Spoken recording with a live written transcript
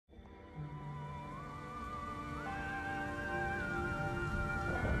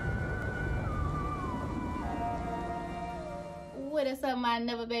what is up, my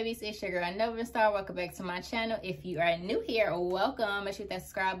Nova babies? It's your girl NovaStarr. Welcome back to my channel. If you are new here, welcome. Make sure you hit that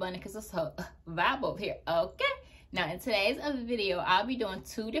subscribe button because it's a vibe over here. Okay, now in today's video I'll be doing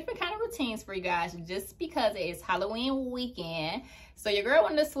two different kind of routines for you guys just because it is Halloween weekend. So your girl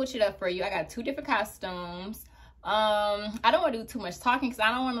wanted to switch it up for you. I got two different costumes. I don't want to do too much talking because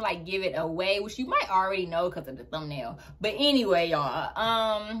I don't want to like give it away, which you might already know because of the thumbnail. But anyway,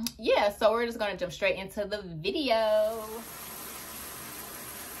 y'all, yeah, so we're just gonna jump straight into the video.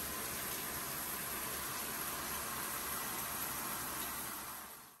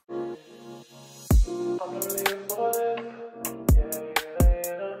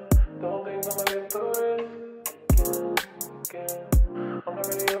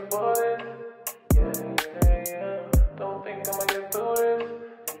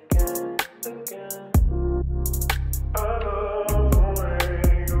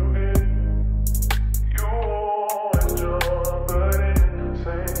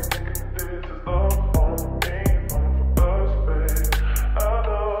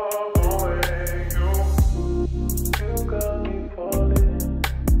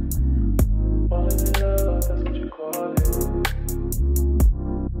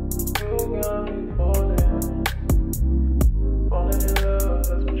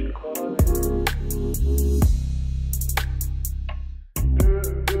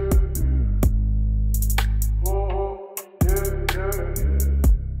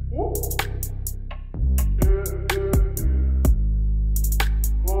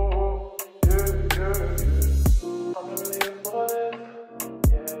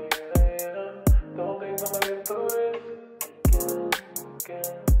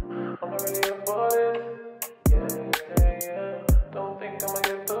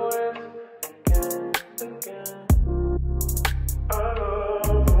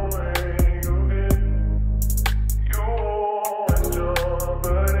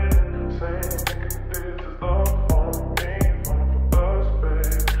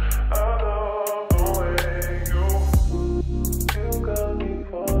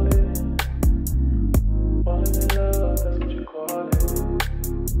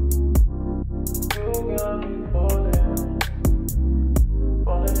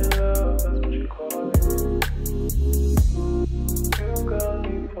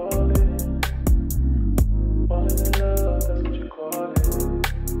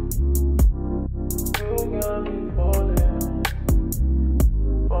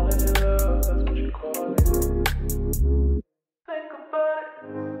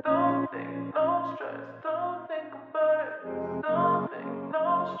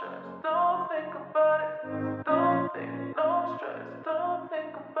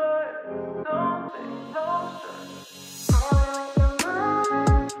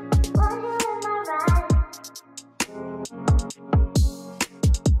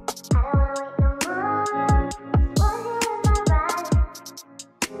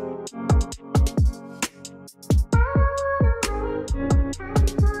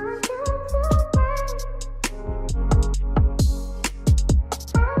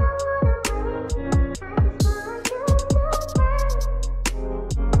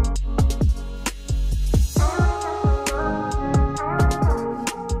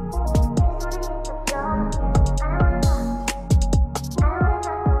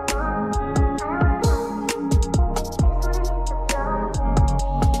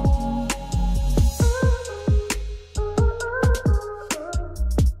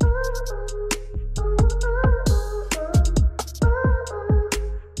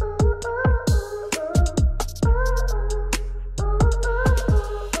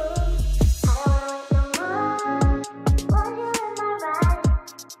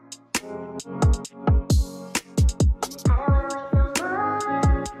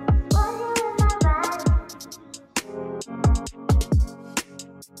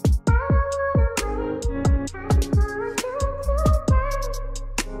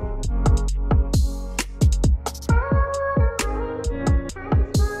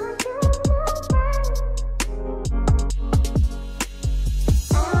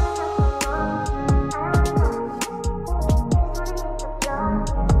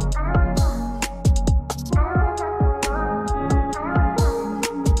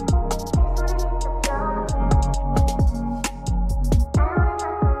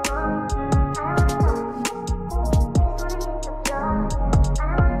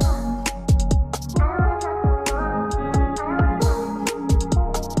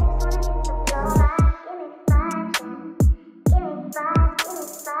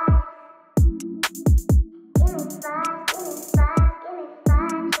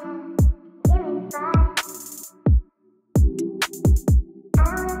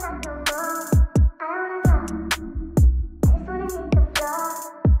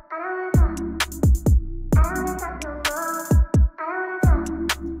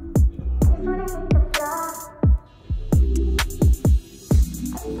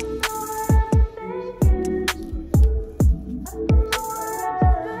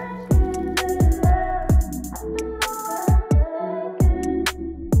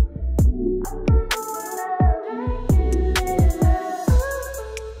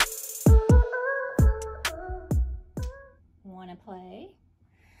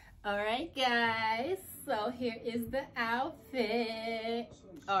 All right, guys, so here is the outfit.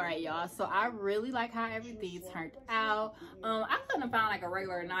 All right, y'all, so I really like how everything turned out. I couldn't find like a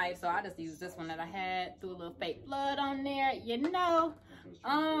regular knife, so I just used this one that I had, threw a little fake blood on there, you know.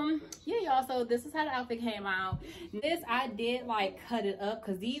 Yeah, y'all, so this is how the outfit came out. This, I did like cut it up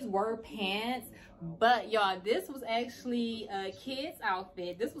because these were pants, but y'all, this was actually a kid's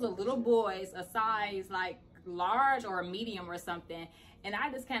outfit. This was a little boy's, a size like large or a medium or something, and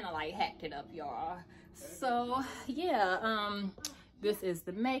I just kind of like hacked it up, y'all. So yeah, this is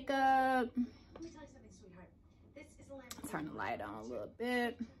the makeup. Turn the light on a little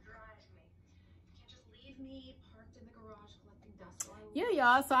bit. Yeah,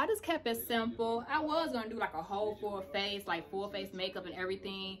 y'all, so I just kept it simple. I was gonna do like a whole full face makeup and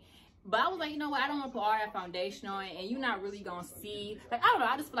everything, but I was like, you know what, I don't want to put all that foundation on and you're not really gonna see, like, I don't know,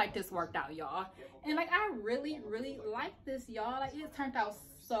 I just feel like this worked out, y'all. And like, I really like this, y'all. Like, it turned out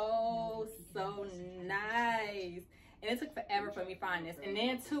so nice. And it took forever for me to find this. And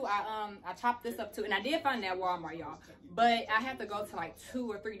then too, I chopped this up too, and I did find that at Walmart, y'all, but I have to go to like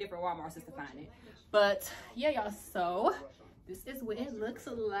 2 or 3 different Walmarts just to find it. But yeah, y'all, so this is what it looks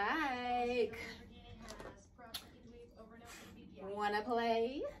like. Wanna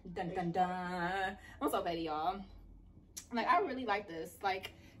play? Dun dun dun. I'm so petty, y'all. Like, I really like this.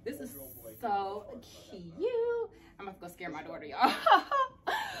 Like, this is so cute. I'm about to go scare my daughter, y'all.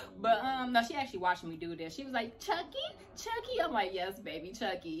 But no, she actually watched me do this. She was like, Chucky? I'm like, yes, baby,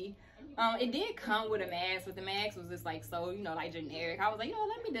 Chucky. It did come with a mask, but the mask was just like so, you know, like generic. I was like, you know,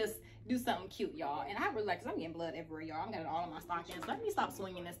 let me just do something cute, y'all. And I really like, cause I'm getting blood everywhere, y'all. I'm getting all of my stockings. Let me stop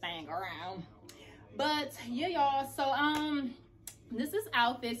swinging this thing around. But yeah, y'all, so this is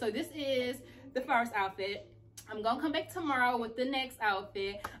outfit. So this is the first outfit. I'm gonna come back tomorrow with the next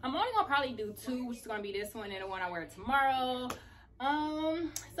outfit. I'm only gonna probably do 2, which is gonna be this one and the one I wear tomorrow.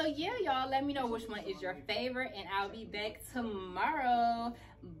 So yeah, y'all, let me know which one is your favorite, and I'll be back tomorrow.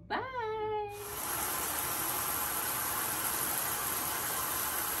 Bye.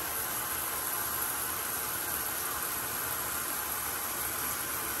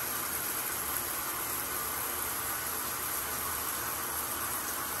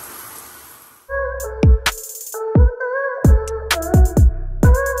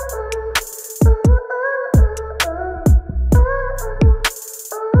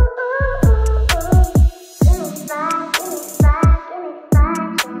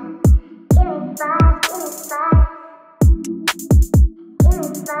 Give me 5.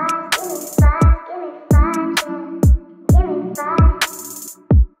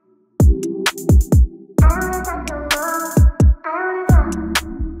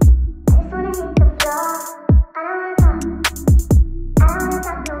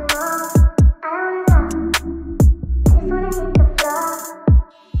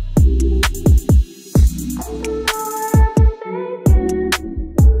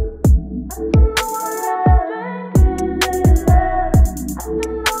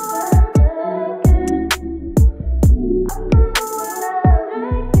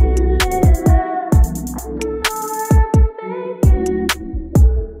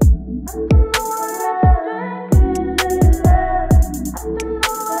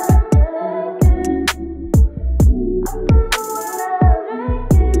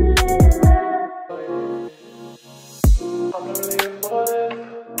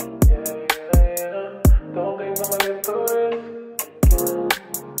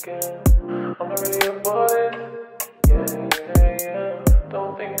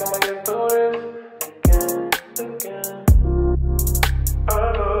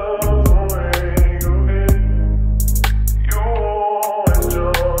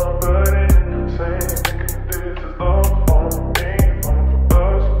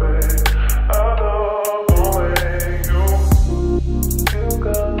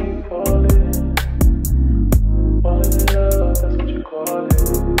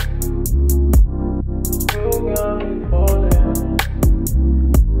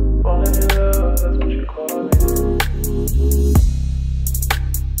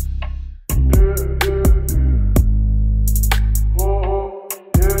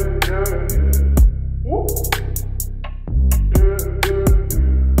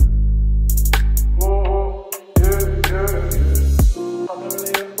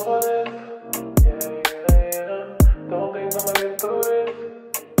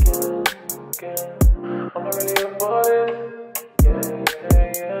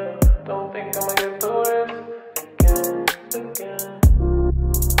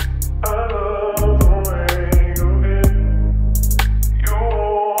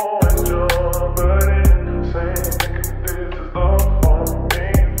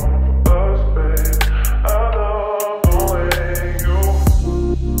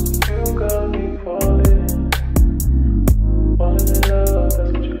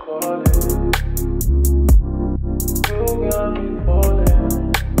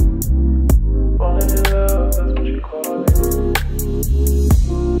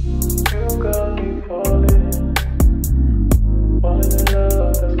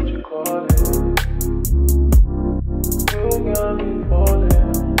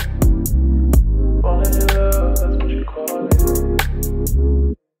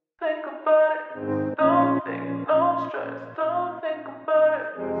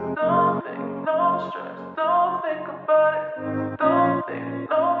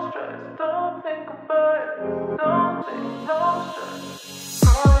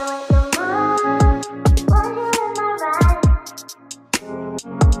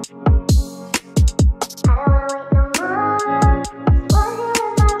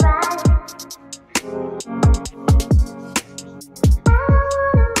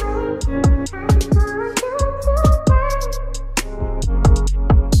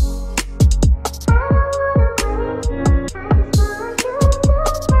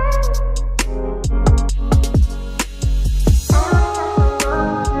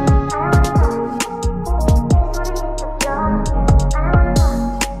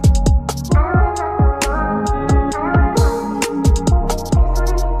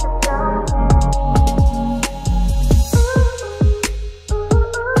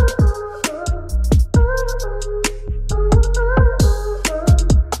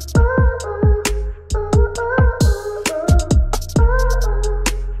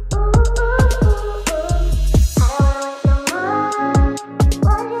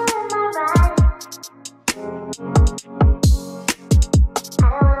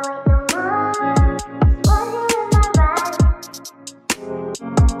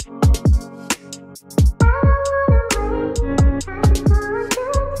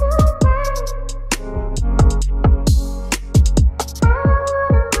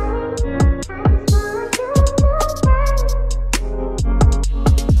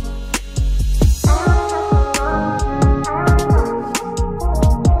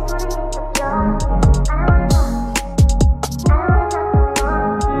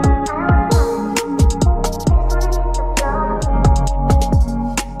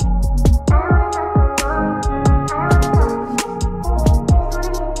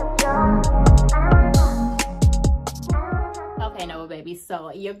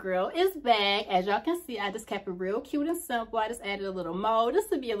 girl is back. As y'all can see, I just kept it real cute and simple. I just added a little mold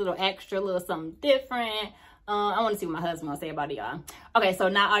just to be a little extra, a little something different. I want to see what my husband gonna say about it, y'all. Okay, so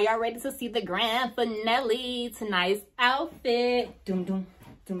now are y'all ready to see the grand finale? Tonight's outfit. Doom doom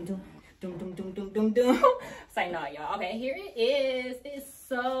doom doom doom doom doom doom doom doom. Say no, y'all. Okay, here it is. It's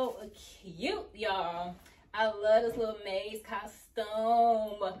so cute, y'all. I love this little maid's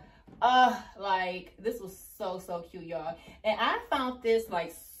costume. Like this was so cute, y'all. And I found this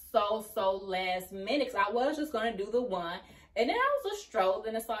like so last minute, because I was just gonna do the one, and then I was just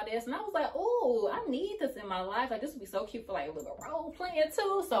strolling and saw this, and I was like, oh, I need this in my life. Like this would be so cute for like a little role playing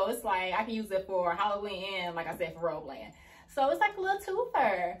too. So it's like I can use it for Halloween and, like I said, for role playing. So it's like a little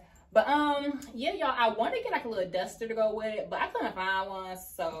twofer. But yeah, y'all, I want to get like a little duster to go with it, but I couldn't find one.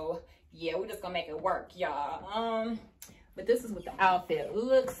 So yeah, we're just gonna make it work, y'all. But this is what the outfit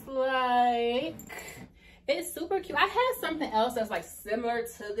looks like. It's super cute. I had something else that's like similar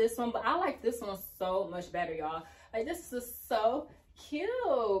to this one, but I like this one so much better, y'all. Like this is so cute.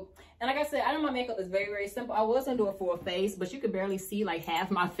 And like I said, I know my makeup is very simple. I was gonna do a full face, but you could barely see like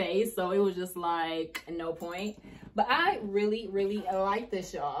half my face, so it was just like no point. But I really like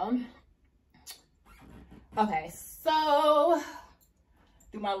this, y'all. Okay, so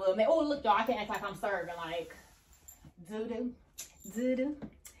do my little make. Oh look, y'all, I can act like I'm serving. Like do do do do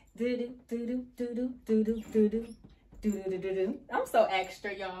do do do do do do do do do do do. I'm so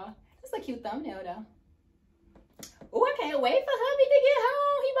extra, y'all. It's a cute thumbnail though. Oh, I can't wait for hubby to get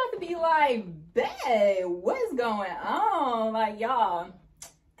home. He about to be like, babe, what's going on? Like, y'all.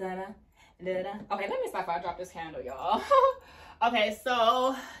 Da-da, da-da. Okay, let me stop before I drop this candle, y'all. Okay,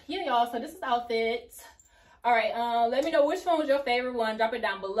 so, yeah, y'all. So, this is outfit. All right, let me know which one was your favorite one. Drop it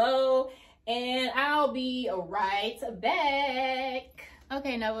down below. And I'll be right back.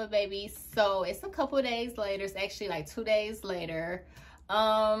 Okay, Nova baby. So, it's a couple days later. It's actually like 2 days later.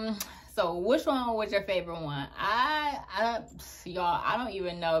 So which one was your favorite one? Y'all, I don't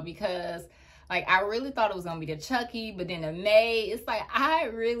even know, because like I really thought it was gonna be the Chucky, but then the maid, it's like I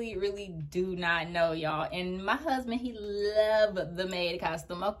really do not know, y'all. And my husband, he loved the maid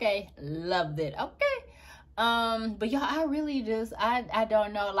costume. Okay, loved it. Okay. But y'all, I really just I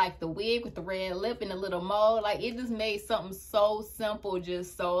don't know, like the wig with the red lip and the little mold, like it just made something so simple,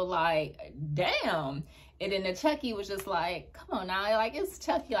 just so like damn. And then the Chucky was just like, come on now, like it's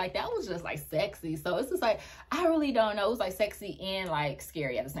Chucky, like that was just like sexy. So it's just like, I really don't know. It was like sexy and like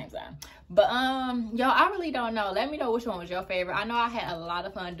scary at the same time. But y'all, I really don't know. Let me know which one was your favorite. I know I had a lot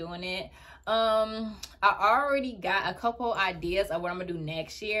of fun doing it. I already got a couple ideas of what I'm gonna do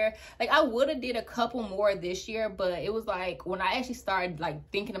next year. Like I would have did a couple more this year, but it was like when I actually started like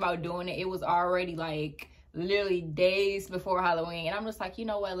thinking about doing it, it was already like literally days before Halloween, and I'm just like, you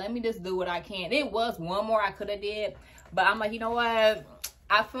know what, let me just do what I can. It was one more I could have did, but I'm like, you know what,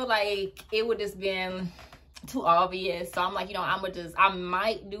 I feel like it would just been too obvious. So I'm like, you know, I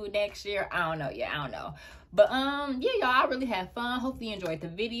might do it next year. I don't know. Yeah, I don't know. But yeah, y'all, I really had fun. Hopefully you enjoyed the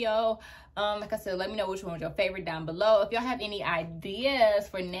video. Like I said, let me know which one was your favorite down below. If y'all have any ideas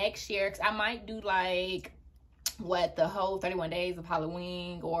for next year, because I might do like the whole 31 days of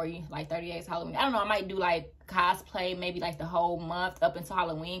Halloween, or like 30 days of Halloween. I don't know, I might do like cosplay maybe like the whole month up until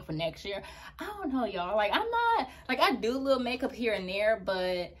Halloween for next year. I don't know, y'all. Like I'm not, like I do a little makeup here and there,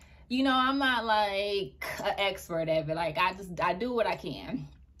 but you know, I'm not like an expert at it. Like I do what I can.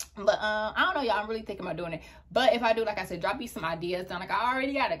 But I don't know, y'all, I'm really thinking about doing it. But if I do, like I said, drop me some ideas down. Like I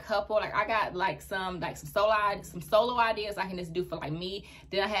already got a couple. Like I got like some solo ideas I can just do for like me.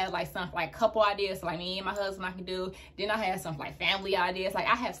 Then I have like some like couple ideas for like me and my husband I can do. Then I have some like family ideas. Like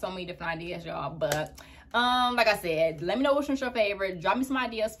I have so many different ideas, y'all. But like I said, let me know which one's your favorite. Drop me some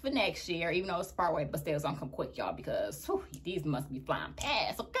ideas for next year, even though it's far away, but still it's gonna come quick, y'all, because whew, these must be flying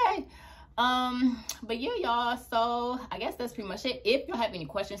past. Okay. But yeah, y'all, so I guess that's pretty much it. If you have any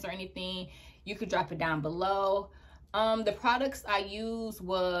questions or anything, you could drop it down below. The products I used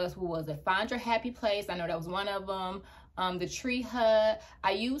was, what was it, Find Your Happy Place. I know that was one of them. The Tree Hut.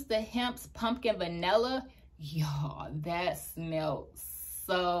 I used the Hemp's Pumpkin Vanilla. Y'all, that smelled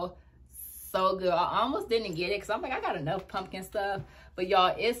so good. I almost didn't get it because I'm like, I got enough pumpkin stuff, but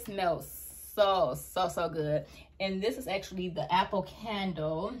y'all, it smells so good. And this is actually the apple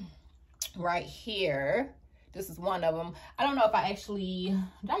candle right here. This is one of them. I don't know if I actually,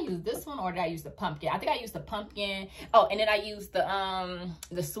 did I use this one or did I use the pumpkin? I think I used the pumpkin. Oh, and then I used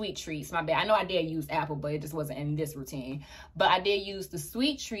the sweet treats. My bad. I know I did use apple, but it just wasn't in this routine. But I did use the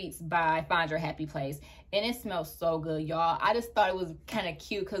sweet treats by Find Your Happy Place, and it smells so good, y'all. I just thought it was kind of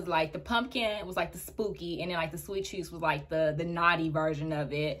cute because like the pumpkin was like the spooky, and then like the sweet treats was like the naughty version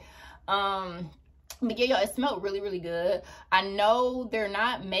of it. But yeah, y'all, it smelled really, really good. I know they're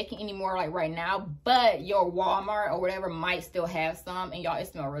not making any more like right now, but your Walmart or whatever might still have some. And y'all, it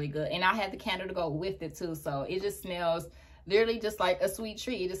smelled really good. And I had the candle to go with it too. So it just smells literally just like a sweet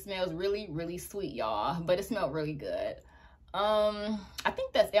treat. It just smells really, really sweet, y'all. But it smelled really good. I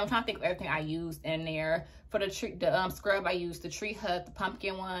think that's it. I'm trying to think of everything I used in there. For the scrub, I used the Tree Hut, the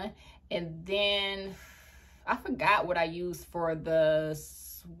pumpkin one. And then I forgot what I used for the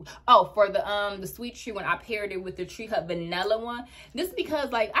the sweet tree one. I paired it with the Tree Hut vanilla one. This is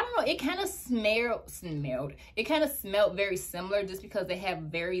because, like, I don't know, it kind of smelled very similar, just because they have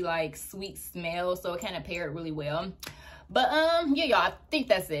very like sweet smell, so it kind of paired really well. But yeah, y'all, I think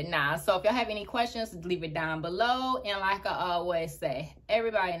that's it now. So if y'all have any questions, leave it down below. And like I always say,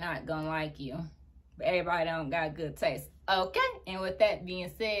 everybody not gonna like you, but everybody don't got good taste. Okay, and with that being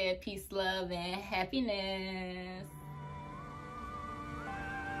said, peace, love, and happiness.